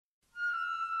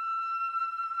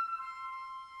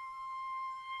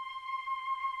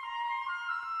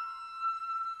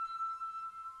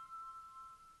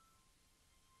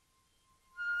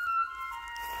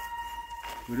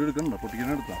Video എടുക്കണ്ട പൊട്ടിക്കാൻ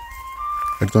എടുത്താ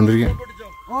എടുത്തോണ്ടിരിക്കാം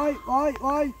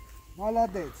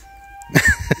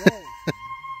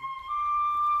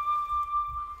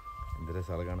എന്തൊരു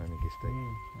സ്ഥലം കാണാൻ എനിക്ക് ഇഷ്ടമായി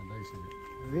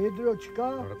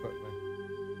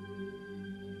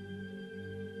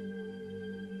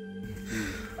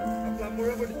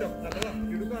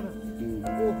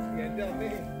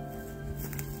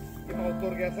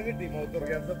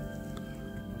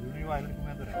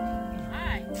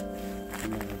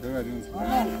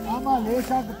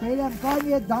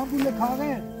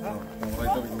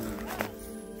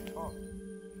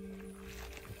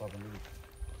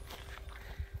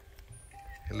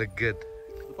Look good.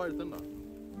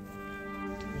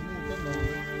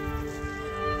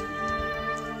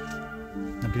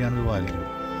 എന്നിട്ട് ഞാനത് വാലിക്കും.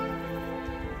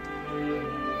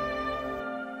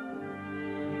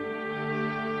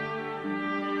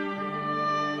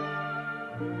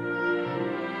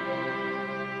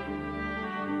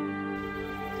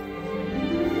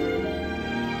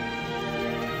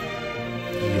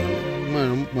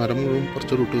 മരം മുഴുവൻ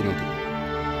കുറച്ച് റൂട്ട് വന്നിട്ട്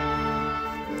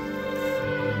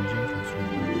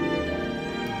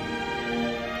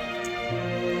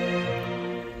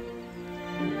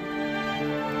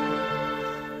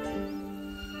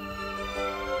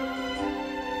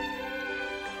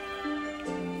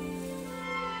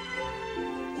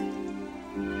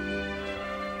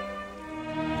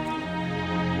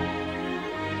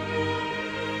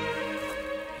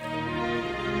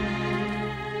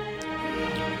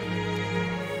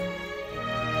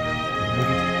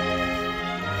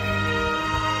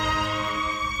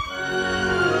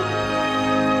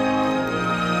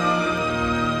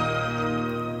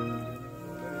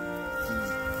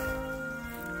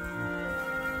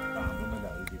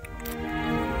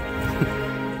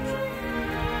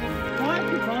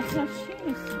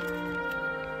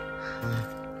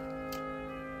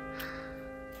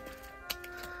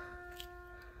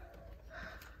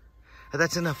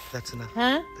That's enough. That's enough.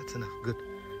 Huh? That's enough. Good.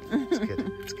 It's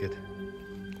good. It's good.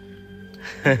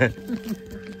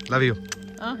 Love you.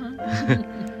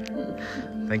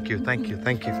 Thank you. Thank you.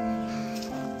 Thank you.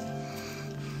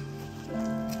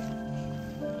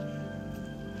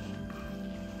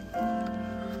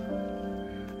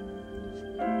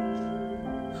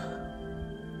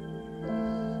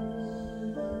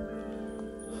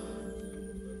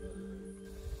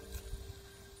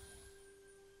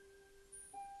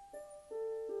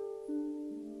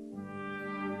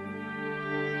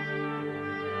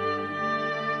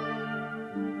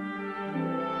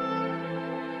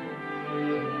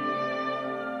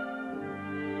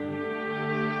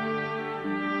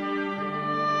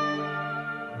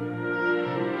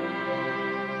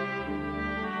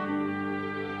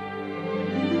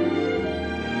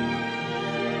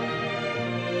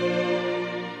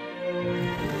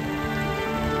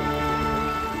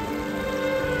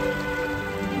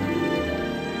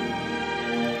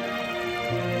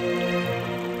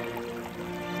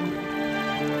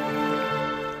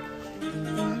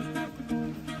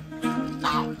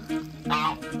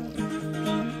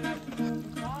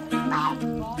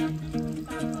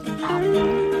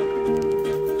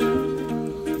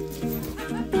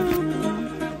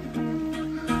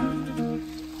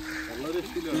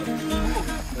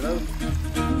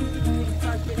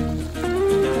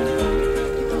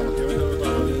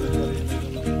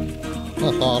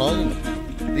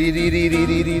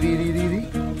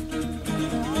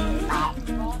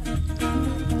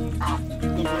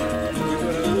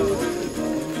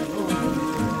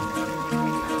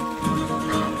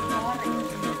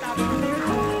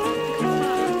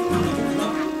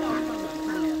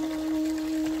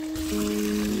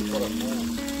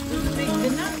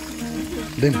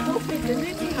 Dim.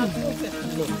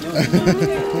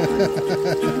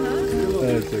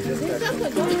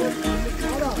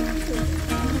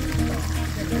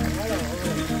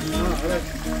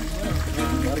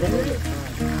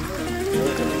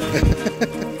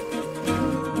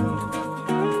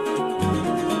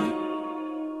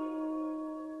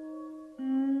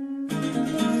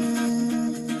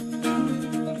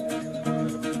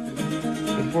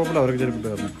 അവർക്ക്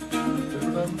ചെരുപ്പിട്ടായിരുന്നു.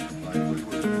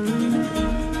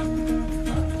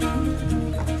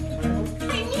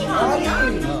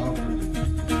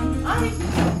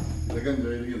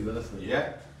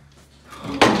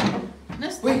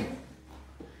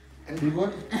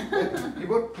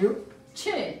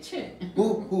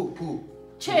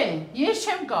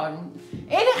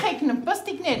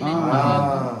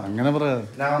 അങ്ങനെ പറയാ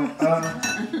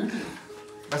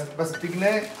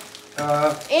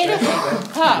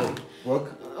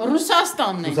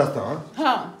Rusastan'ı. Rusastan?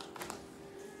 Ha.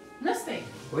 Nasıl?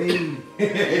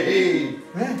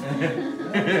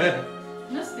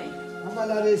 Nasty.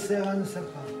 Havalar esen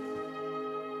sapa.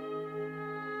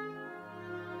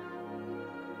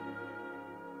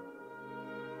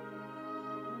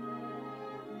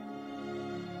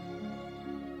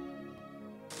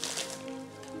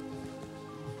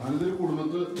 Another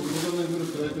kudumatı bir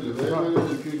sırayla.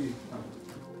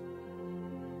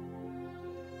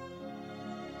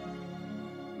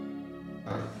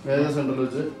 Where central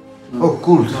is it? Oh,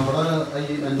 cool.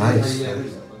 Nice.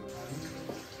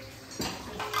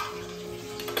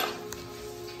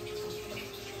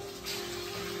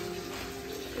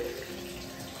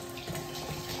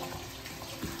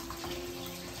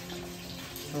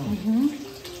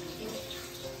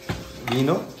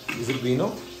 Vino? Is it vino?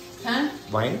 Huh?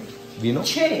 Wine? Vino?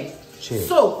 Che. Che.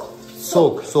 Soak.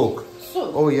 Soak. Soak.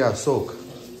 Soak. Oh yeah, soak.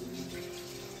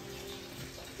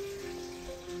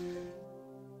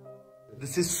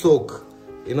 This is soak.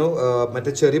 You know,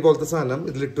 മറ്റേ cherry പോലത്തെ സാധനം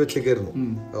ഇതിലിട്ട് വെച്ചേക്കായിരുന്നു.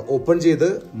 Open ചെയ്ത്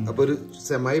അപ്പൊ ഒരു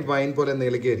സെമൈ wine പോലെ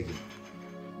എന്തെങ്കിലുമൊക്കെ ആയിരിക്കും.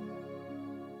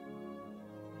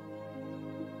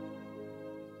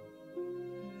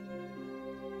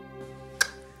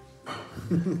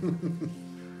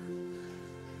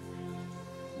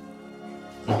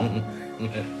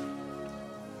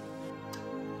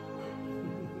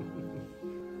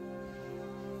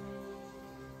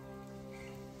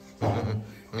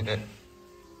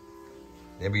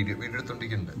 ഞാൻ വീഡിയോ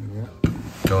എടുത്തോണ്ടിരിക്കുന്നുണ്ട്.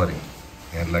 സോറി,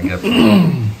 ഞാൻ എല്ലാം നല്ലതായിരിക്കും.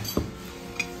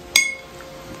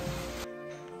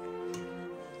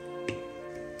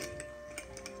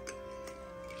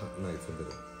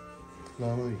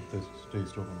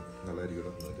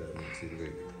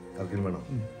 ആർക്കെങ്കിലും വേണം?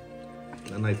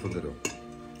 നൈഫ് തരുമോ?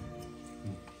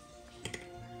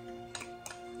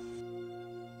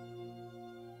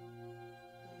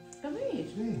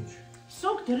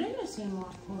 Soak erin assim, amor.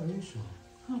 Oh, isso.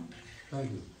 Thank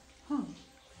you.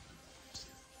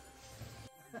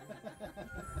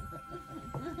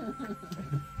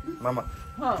 Mama,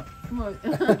 Mooi.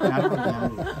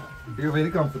 you're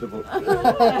very comfortable.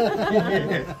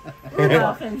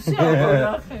 Lach hem, zo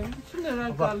lach hem. Şuna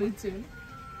rakalite.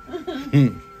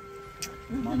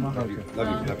 Mama. Love you.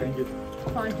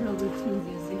 Hadi olur tüm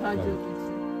dizi. Hadi olur.